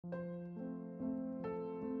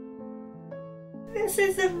This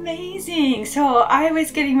is amazing. So I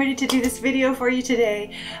was getting ready to do this video for you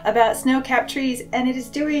today about snow-capped trees, and it is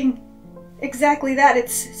doing exactly that.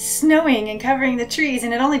 It's snowing and covering the trees,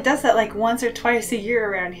 and it only does that like once or twice a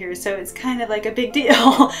year around here, so it's kind of like a big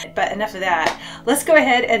deal. But enough of that. Let's go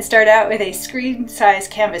ahead and start out with a screen size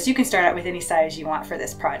canvas. You can start out with any size you want for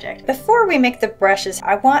this project. Before we make the brushes,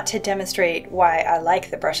 I want to demonstrate why I like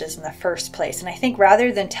the brushes in the first place. And I think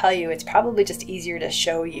rather than tell you, it's probably just easier to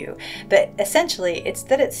show you. But essentially, it's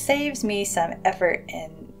that it saves me some effort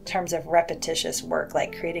in terms of repetitious work,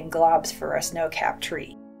 like creating globs for a snow-capped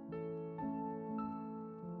tree.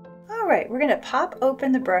 Alright, we're going to pop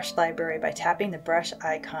open the brush library by tapping the brush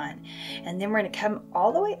icon, and then we're going to come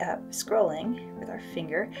all the way up, scrolling with our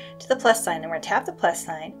finger to the plus sign. Then we're going to tap the plus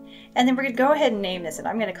sign, and then we're going to go ahead and name this, and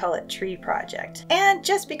I'm going to call it Tree Project. And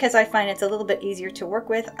just because I find it's a little bit easier to work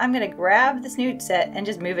with, I'm going to grab this new set and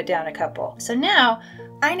just move it down a couple. So now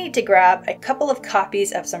I need to grab a couple of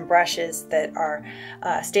copies of some brushes that are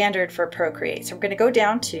standard for Procreate. So we're going to go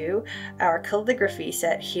down to our calligraphy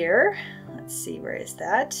set here. Let's see, where is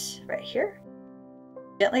that? Right here.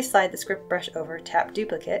 Gently slide the script brush over, tap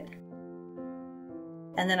duplicate,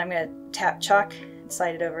 and then I'm going to tap chalk,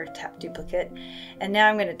 slide it over, tap duplicate, and now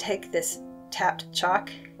I'm going to take this tapped chalk,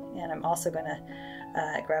 and I'm also going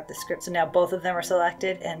to grab the script. So now both of them are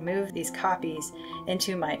selected, and move these copies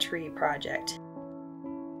into my tree project.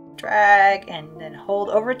 Drag and then hold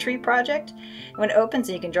over Tree Project. When it opens,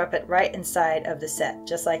 you can drop it right inside of the set,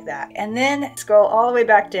 just like that. And then scroll all the way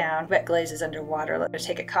back down. Wet glaze is underwater. Let's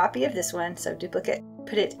take a copy of this one. So duplicate,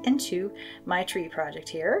 put it into my tree project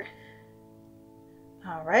here.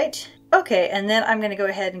 All right. Okay, and then I'm going to go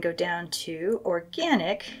ahead and go down to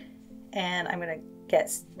Organic, and I'm going to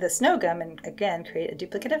get the snow gum and again create a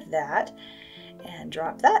duplicate of that and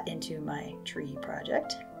drop that into my tree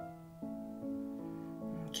project.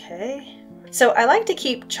 Okay, so I like to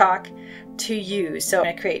keep chalk to use, so I'm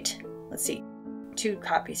going to create, let's see, 2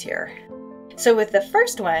 copies here. So with the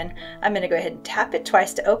first one, I'm going to go ahead and tap it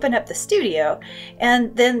twice to open up the studio,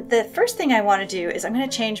 and then the first thing I want to do is I'm going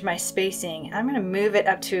to change my spacing. I'm going to move it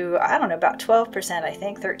up to, I don't know, about 12%, I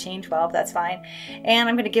think, 13, 12, that's fine, and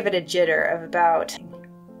I'm going to give it a jitter of about,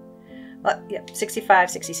 well, yeah, 65,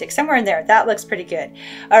 66, somewhere in there. That looks pretty good.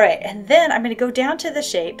 All right, and then I'm going to go down to the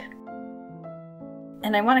shape,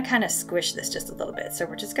 and I want to kind of squish this just a little bit. So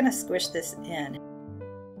we're just going to squish this in.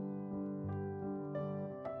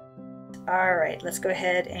 All right, let's go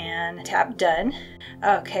ahead and tap done.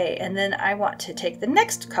 Okay, and then I want to take the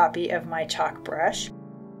next copy of my chalk brush,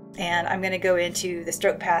 and I'm going to go into the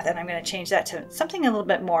stroke path, and I'm going to change that to something a little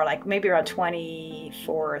bit more, like maybe around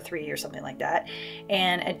 24 or 3 or something like that,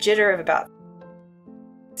 and a jitter of about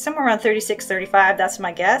somewhere around 36, 35, that's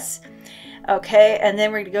my guess. Okay, and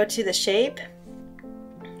then we're going to go to the shape.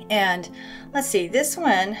 And let's see, this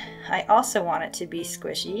one, I also want it to be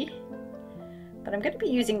squishy, but I'm going to be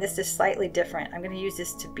using this just slightly different. I'm going to use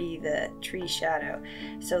this to be the tree shadow.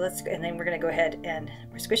 So let's, and then we're going to go ahead and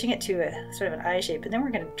we're squishing it to a sort of an eye shape, and then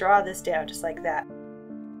we're going to draw this down just like that.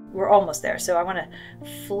 We're almost there. So I want to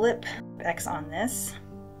flip X on this.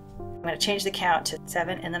 I'm going to change the count to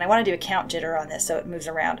 7, and then I want to do a count jitter on this so it moves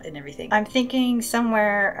around and everything. I'm thinking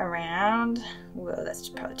somewhere around, whoa, that's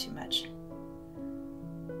probably too much.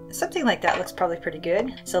 Something like that looks probably pretty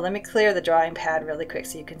good. So let me clear the drawing pad really quick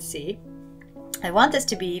so you can see. I want this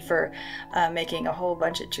to be for making a whole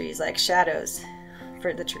bunch of trees, like shadows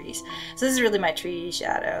for the trees. So this is really my tree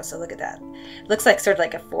shadow. So look at that. It looks like sort of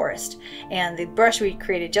like a forest. And the brush we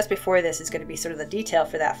created just before this is going to be sort of the detail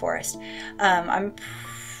for that forest. I'm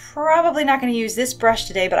probably not going to use this brush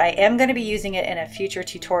today, but I am going to be using it in a future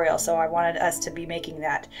tutorial. So I wanted us to be making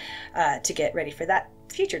that to get ready for that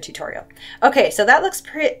future tutorial. Okay, so that looks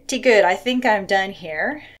pretty good. I think I'm done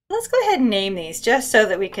here. Let's go ahead and name these just so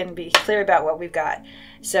that we can be clear about what we've got.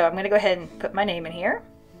 So I'm going to go ahead and put my name in here,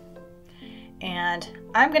 and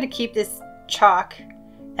I'm going to keep this chalk,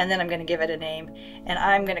 and then I'm going to give it a name, and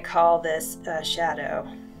I'm going to call this shadow.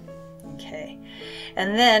 Okay,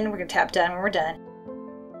 and then we're going to tap done when we're done.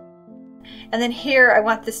 And then here I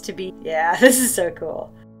want this to be, yeah, this is so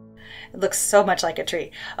cool. It looks so much like a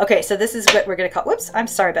tree. Okay, so this is what we're going to call, whoops, I'm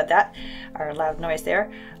sorry about that, our loud noise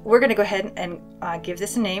there. We're going to go ahead and give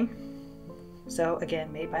this a name. So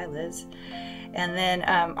again, made by Liz. And then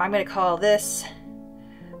I'm going to call this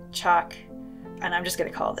chalk, and I'm just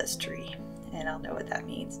going to call this tree. And I'll know what that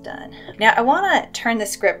means, done. Now I want to turn the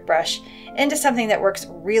script brush into something that works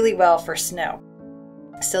really well for snow.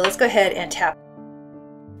 So let's go ahead and tap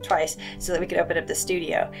twice so that we can open up the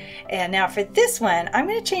studio. And now for this one, I'm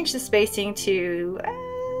going to change the spacing to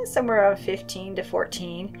somewhere around 15 to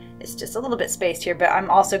 14. It's just a little bit spaced here, but I'm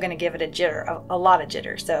also going to give it a jitter, a lot of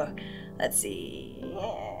jitter. So let's see,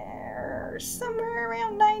 yeah, somewhere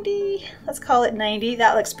around 90. Let's call it 90.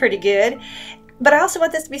 That looks pretty good. But I also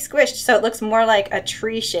want this to be squished so it looks more like a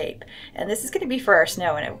tree shape. And this is going to be for our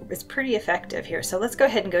snow, and it's pretty effective here. So let's go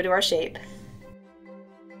ahead and go to our shape.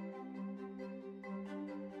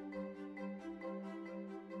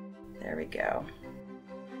 There we go.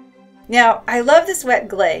 Now, I love this wet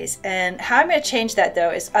glaze, and how I'm going to change that though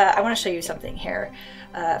is I want to show you something here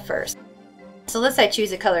first. So let's say I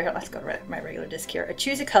choose a color. Let's go to my regular disc here. I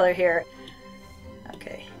choose a color here.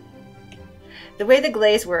 Okay. The way the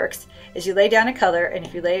glaze works is you lay down a color, and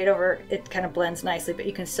if you lay it over, it kind of blends nicely, but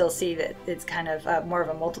you can still see that it's kind of more of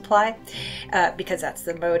a multiply because that's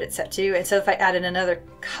the mode it's set to. And so if I add in another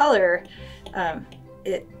color,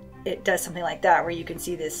 it does something like that, where you can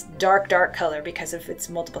see this dark color because of its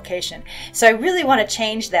multiplication. So I really want to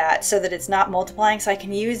change that so that it's not multiplying, so I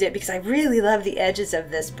can use it, because I really love the edges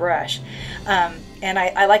of this brush. And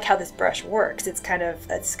I like how this brush works. It's kind of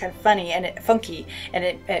funny and funky, and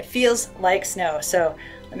it feels like snow. So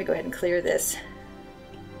let me go ahead and clear this.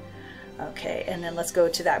 Okay, and then let's go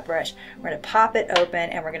to that brush. We're going to pop it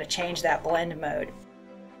open, and we're going to change that blend mode.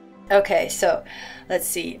 Okay, so let's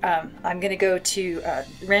see. I'm going to go to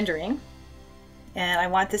rendering, and I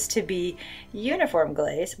want this to be uniform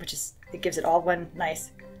glaze, which is, it gives it all one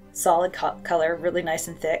nice solid color, really nice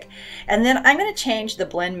and thick. And then I'm going to change the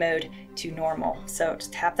blend mode to normal. So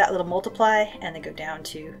just tap that little multiply and then go down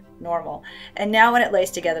to normal. And now when it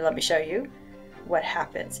lays together, let me show you what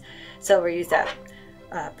happens. So we'll use that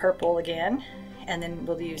purple again, and then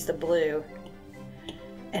we'll use the blue.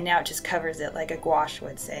 And now it just covers it like a gouache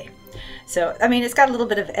would say. So, I mean, it's got a little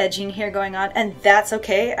bit of edging here going on, and that's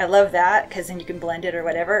okay. I love that, because then you can blend it or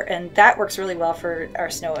whatever, and that works really well for our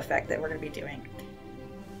snow effect that we're going to be doing.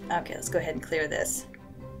 Okay, let's go ahead and clear this.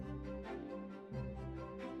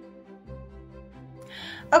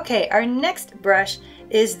 Okay, our next brush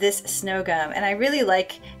is this snow gum, and I really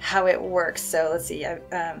like how it works. So let's see.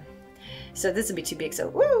 So this would be too big, so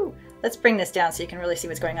woo! Let's bring this down so you can really see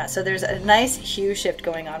what's going on. So there's a nice hue shift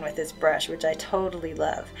going on with this brush, which I totally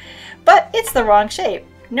love. But it's the wrong shape.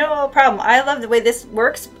 No problem. I love the way this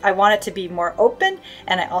works. I want it to be more open,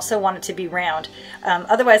 and I also want it to be round.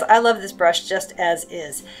 Otherwise, I love this brush just as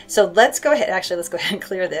is. So let's go ahead. Actually, let's go ahead and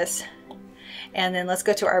clear this. And then let's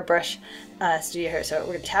go to our brush studio here. So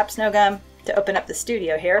we're going to tap Snow Gum to open up the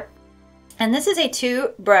studio here. And this is a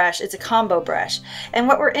 2-brush, it's a combo brush. And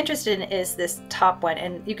what we're interested in is this top one.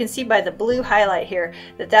 And you can see by the blue highlight here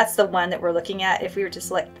that that's the one that we're looking at. If we were to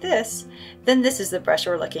select this, then this is the brush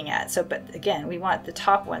we're looking at. So, but again, we want the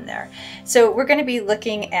top one there. So we're going to be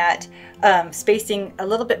looking at spacing a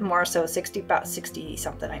little bit more, so about 60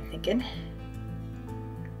 something, I'm thinking.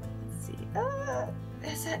 Let's see,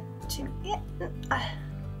 is that too,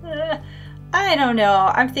 yeah. I don't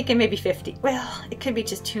know, I'm thinking maybe 50. Well, it could be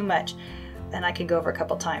just too much, and I can go over a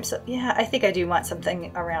couple times. So yeah, I think I do want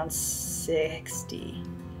something around 60,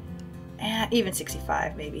 and even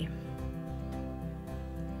 65 maybe.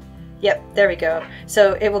 Yep, there we go.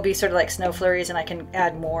 So it will be sort of like snow flurries, and I can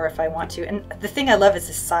add more if I want to. And the thing I love is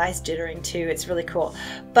the size jittering too. It's really cool.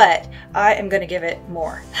 But I am going to give it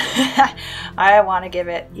more. I want to give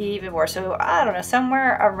it even more. So I don't know,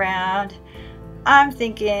 somewhere around, I'm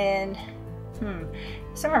thinking,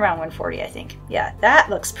 somewhere around 140, I think. Yeah, that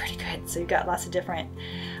looks pretty good. So you've got lots of different,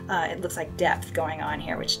 it looks like depth going on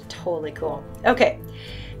here, which is totally cool. Okay,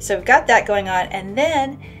 so we've got that going on. And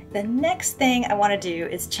then the next thing I want to do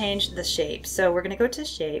is change the shape. So we're going to go to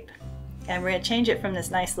shape, and we're going to change it from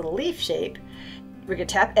this nice little leaf shape. We're going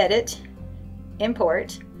to tap edit,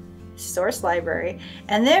 import, source library,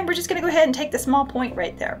 and then we're just going to go ahead and take the small point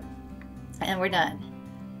right there. And we're done.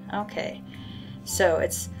 Okay, so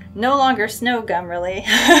it's no longer snow gum, really.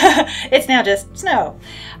 It's now just snow.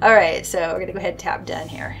 All right, so we're gonna go ahead and tap done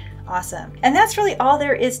here. Awesome. And that's really all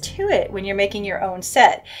there is to it when you're making your own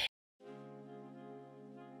set.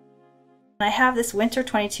 I have this Winter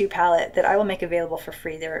 22 palette that I will make available for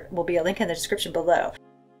free. There will be a link in the description below.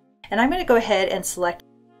 And I'm gonna go ahead and select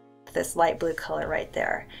this light blue color right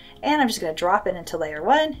there. And I'm just going to drop it into layer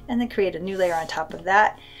 1 and then create a new layer on top of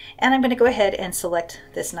that. And I'm going to go ahead and select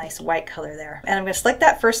this nice white color there. And I'm going to select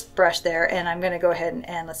that first brush there, and I'm going to go ahead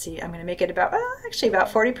and let's see, I'm going to make it about, actually about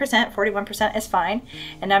 40%, 41% is fine.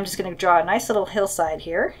 And I'm just going to draw a nice little hillside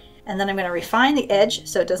here. And then I'm going to refine the edge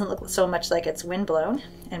so it doesn't look so much like it's windblown,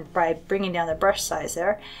 and by bringing down the brush size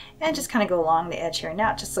there, and just kind of go along the edge here.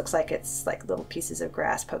 Now it just looks like it's like little pieces of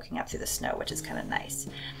grass poking up through the snow, which is kind of nice.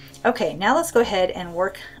 Okay, now let's go ahead and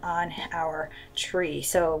work on our tree.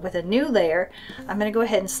 So with a new layer, I'm going to go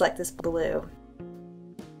ahead and select this blue.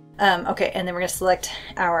 Okay, and then we're going to select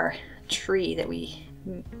our tree that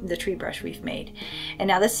the tree brush we've made. And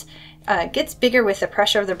now this gets bigger with the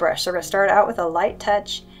pressure of the brush. So we're going to start out with a light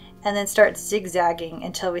touch and then start zigzagging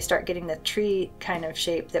until we start getting the tree kind of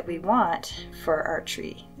shape that we want for our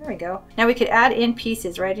tree. There we go. Now we could add in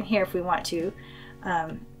pieces right in here if we want to.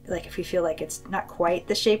 Like if we feel like it's not quite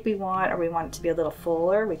the shape we want, or we want it to be a little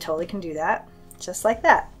fuller, we totally can do that, just like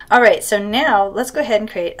that. All right, so now let's go ahead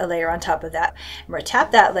and create a layer on top of that. We're going to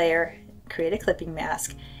tap that layer, create a clipping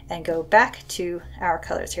mask, and go back to our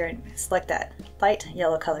colors here and select that light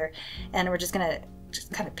yellow color. And we're just going to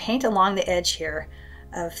just kind of paint along the edge here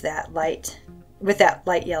of that light, with that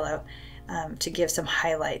light yellow, to give some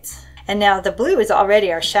highlights. And now the blue is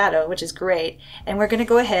already our shadow, which is great. And we're going to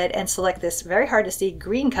go ahead and select this very hard to see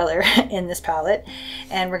green color in this palette.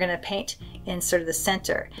 And we're going to paint in sort of the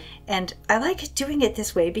center. And I like doing it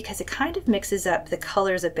this way because it kind of mixes up the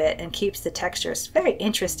colors a bit and keeps the textures very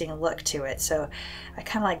interesting look to it. So I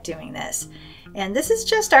kind of like doing this. And this is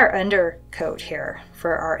just our undercoat here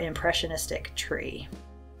for our impressionistic tree.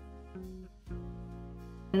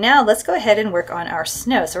 Now let's go ahead and work on our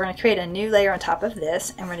snow. So we're going to create a new layer on top of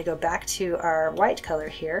this, and we're going to go back to our white color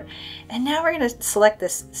here. And now we're going to select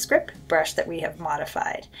this script brush that we have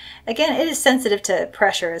modified. Again, it is sensitive to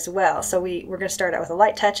pressure as well. So we're going to start out with a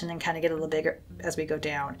light touch and then kind of get a little bigger as we go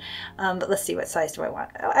down. But let's see, what size do I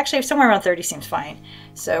want? Oh, actually, somewhere around 30 seems fine.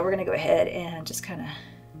 So we're going to go ahead and just kind of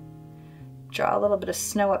draw a little bit of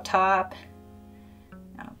snow up top.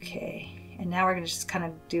 Okay, and now we're going to just kind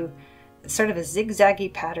of do sort of a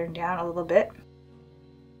zigzaggy pattern down a little bit.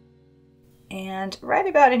 And right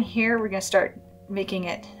about in here, we're going to start making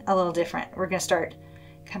it a little different. We're going to start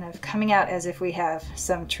kind of coming out as if we have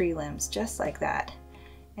some tree limbs, just like that.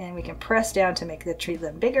 And we can press down to make the tree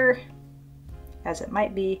limb bigger, as it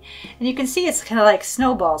might be. And you can see it's kind of like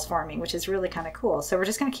snowballs forming, which is really kind of cool. So we're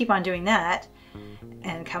just going to keep on doing that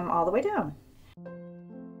and come all the way down.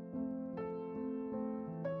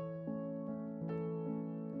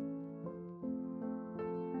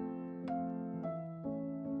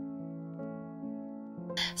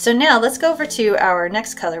 So now let's go over to our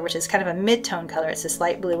next color, which is kind of a mid-tone color. It's this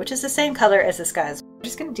light blue, which is the same color as the skies. We're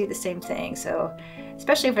just going to do the same thing. So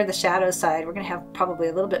especially for the shadow side, we're going to have probably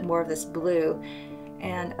a little bit more of this blue,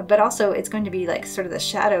 but also it's going to be like sort of the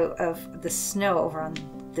shadow of the snow over on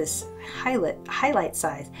this highlight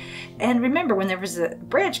side. And remember, when there was a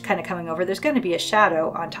branch kind of coming over, there's going to be a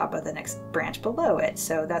shadow on top of the next branch below it.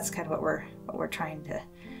 So that's kind of what we're trying to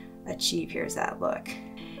achieve here, is that look.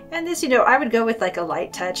 And this, I would go with like a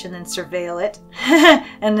light touch and then surveil it,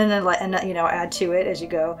 and then add to it as you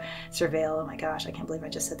go. Surveil. Oh my gosh, I can't believe I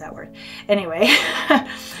just said that word. Anyway,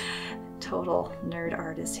 total nerd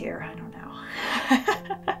artist here. I don't know.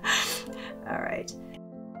 All right.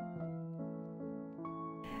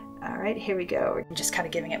 All right, here we go. We're just kind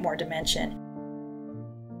of giving it more dimension.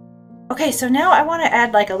 Okay, so now I want to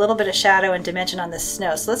add like a little bit of shadow and dimension on the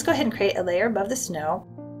snow. So let's go ahead and create a layer above the snow.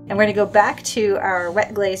 And we're going to go back to our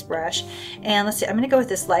wet glaze brush, and let's see, I'm going to go with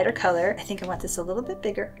this lighter color. I think I want this a little bit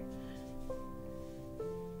bigger.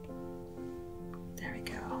 There we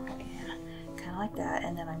go. Yeah, kind of like that.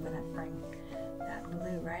 And then I'm going to bring that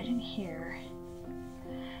blue right in here.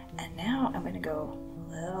 And now I'm going to go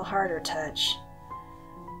a little harder touch,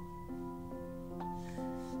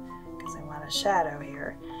 because I want a shadow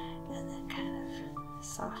here. And then kind of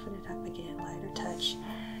soften it up again, lighter touch.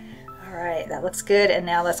 All right, that looks good. And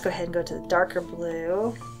now let's go ahead and go to the darker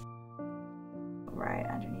blue right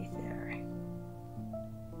underneath there.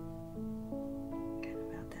 Kind of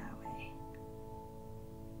about that way.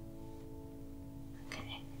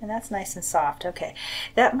 Okay, and that's nice and soft. Okay,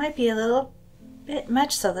 that might be a little bit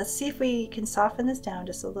much, so let's see if we can soften this down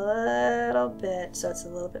just a little bit so it's a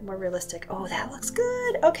little bit more realistic. Oh, that looks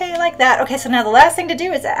good. Okay, I like that. Okay, so now the last thing to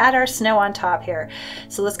do is add our snow on top here.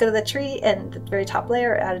 So let's go to the tree and the very top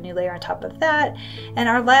layer, add a new layer on top of that. And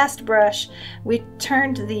our last brush, we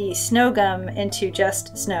turned the snow gum into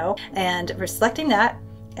just snow, and we're selecting that.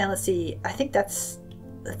 And let's see, I think that's,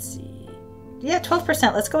 let's see, yeah,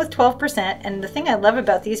 12%. Let's go with 12%. And the thing I love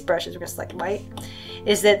about these brushes, we're going to select white,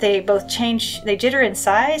 is that they both change, they jitter in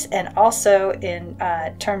size and also in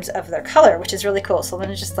terms of their color, which is really cool. So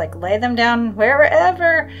then just like lay them down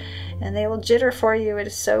wherever and they will jitter for you. It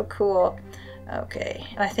is so cool. Okay,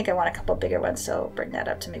 and I think I want a couple bigger ones, so bring that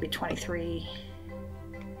up to maybe 23.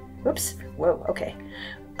 Whoops. Whoa, okay.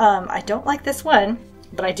 I don't like this one,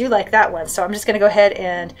 but I do like that one. So I'm just going to go ahead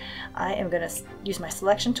and I am going to use my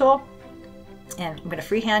selection tool, and I'm going to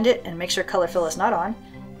freehand it and make sure color fill is not on.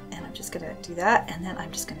 And I'm just going to do that, and then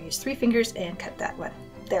I'm just going to use 3 fingers and cut that one.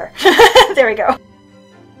 There. There we go.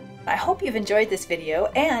 I hope you've enjoyed this video,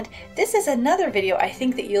 and this is another video I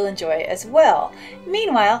think that you'll enjoy as well.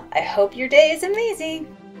 Meanwhile, I hope your day is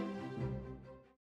amazing.